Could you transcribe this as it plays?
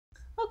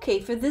Okay,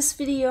 for this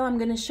video I'm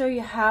going to show you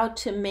how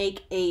to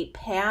make a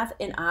path,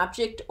 an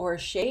object, or a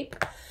shape.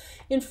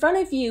 In front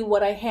of you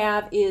what I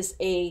have is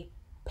a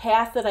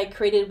path that I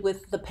created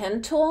with the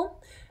pen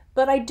tool,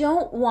 but I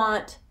don't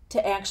want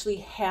to actually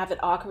have it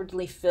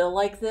awkwardly fill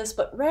like this,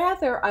 but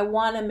rather I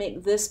want to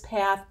make this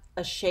path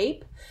a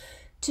shape.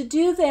 To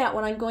do that,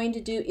 what I'm going to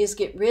do is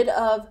get rid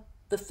of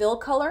the fill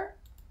color,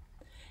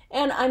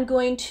 and I'm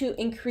going to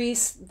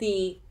increase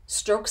the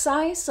stroke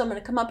size. So I'm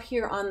going to come up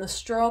here on the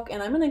stroke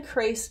and I'm going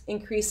to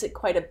increase it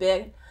quite a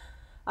bit.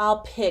 I'll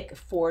pick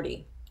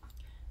 40.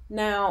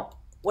 Now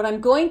what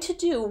I'm going to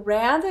do,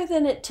 rather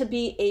than it to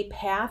be a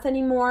path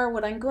anymore,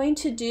 what I'm going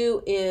to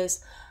do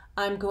is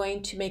I'm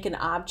going to make an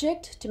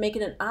object. To make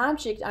it an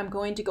object, I'm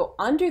going to go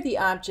under the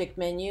object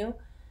menu,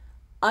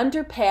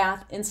 under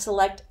path, and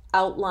select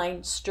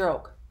outline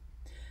stroke.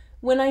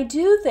 When I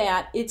do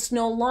that, it's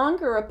no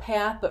longer a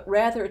path, but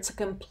rather it's a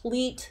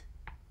complete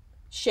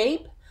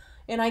shape.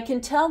 And I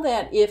can tell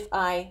that if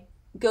I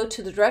go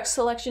to the direct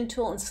selection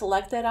tool and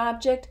select that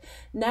object,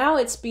 now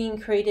it's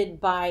being created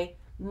by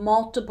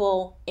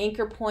multiple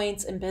anchor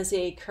points and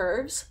Bezier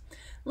curves.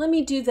 Let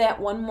me do that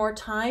one more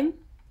time.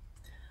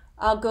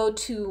 I'll go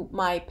to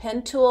my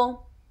pen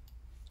tool.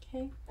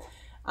 Okay.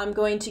 I'm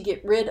going to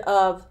get rid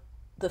of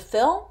the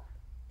fill,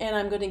 and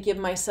I'm going to give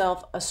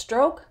myself a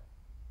stroke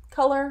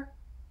color.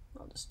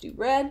 I'll just do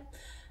red.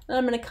 And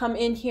I'm going to come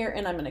in here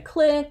and I'm going to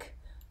click.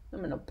 I'm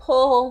going to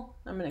pull,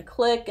 I'm going to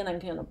click, and I'm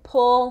going to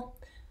pull.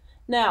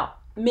 Now,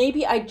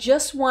 maybe I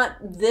just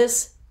want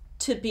this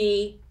to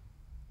be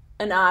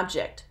an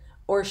object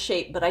or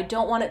shape, but I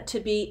don't want it to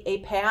be a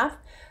path.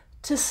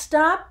 To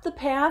stop the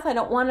path, I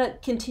don't want to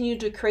continue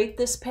to create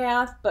this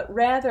path, but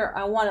rather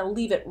I want to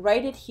leave it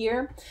right at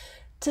here.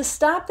 To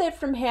stop that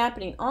from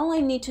happening, all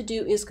I need to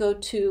do is go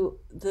to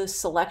the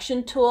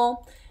selection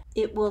tool.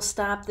 It will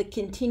stop the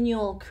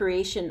continual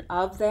creation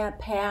of that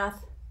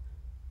path.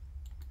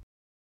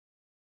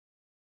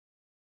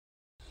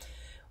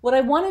 What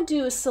I want to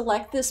do is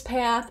select this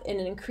path and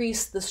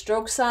increase the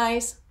stroke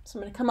size. So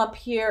I'm going to come up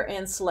here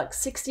and select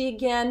 60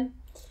 again.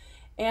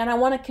 And I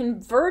want to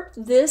convert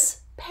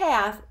this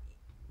path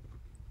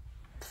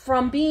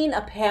from being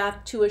a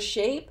path to a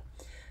shape.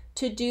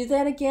 To do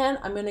that again,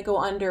 I'm going to go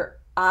under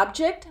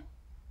Object,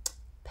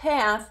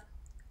 Path,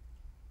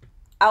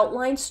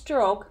 Outline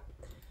Stroke.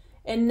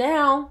 And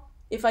now,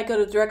 if I go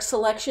to the Direct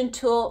Selection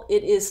tool,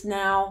 it is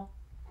now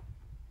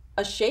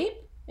a shape.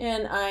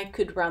 And I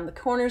could round the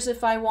corners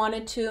if I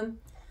wanted to.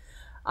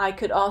 I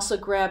could also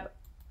grab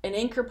an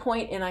anchor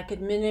point and I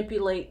could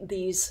manipulate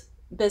these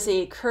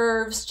Bezier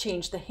curves,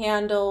 change the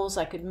handles.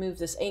 I could move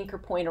this anchor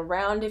point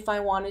around if I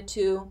wanted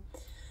to.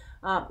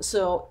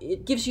 So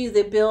it gives you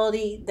the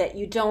ability that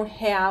you don't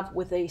have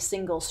with a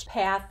single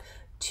path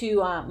to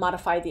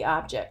modify the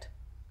object.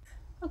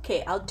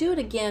 Okay, I'll do it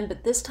again,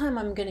 but this time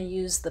I'm going to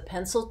use the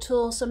pencil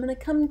tool. So I'm going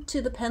to come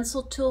to the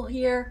pencil tool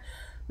here.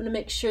 I'm going to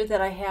make sure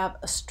that I have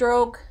a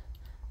stroke.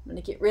 I'm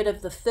going to get rid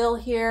of the fill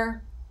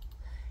here,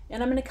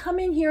 and I'm going to come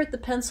in here at the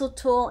pencil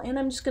tool and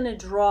I'm just going to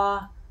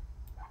draw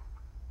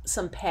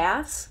some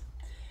paths.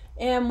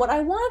 And what I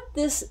want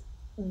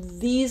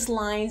these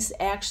lines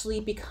to actually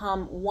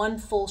become one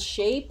full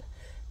shape.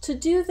 To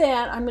do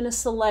that, I'm going to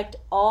select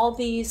all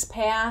these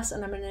paths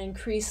and I'm going to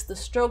increase the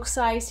stroke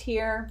size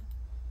here,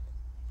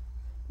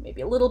 maybe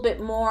a little bit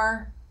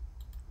more.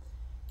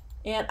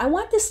 And I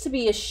want this to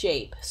be a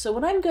shape. So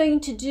what I'm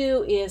going to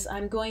do is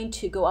I'm going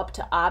to go up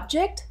to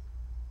Object,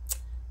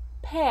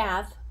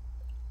 Path,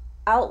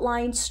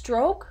 Outline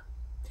Stroke.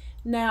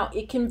 Now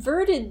it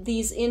converted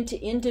these into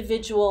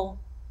individual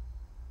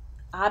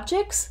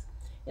objects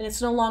and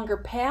it's no longer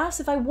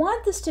paths. If I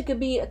want this to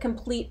be a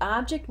complete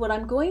object, what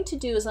I'm going to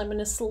do is I'm going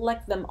to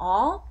select them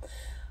all.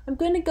 I'm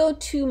going to go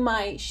to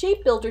my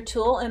Shape Builder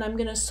tool and I'm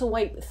going to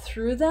swipe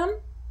through them,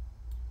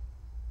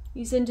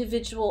 these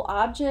individual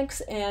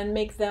objects, and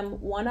make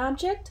them one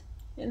object,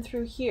 and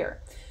through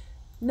here.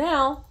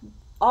 Now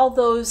all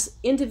those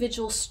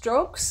individual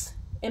strokes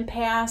and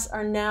paths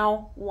are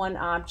now one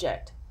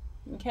object.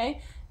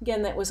 Okay,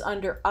 again, that was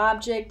under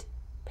Object,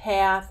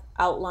 Path,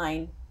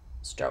 Outline,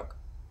 Stroke.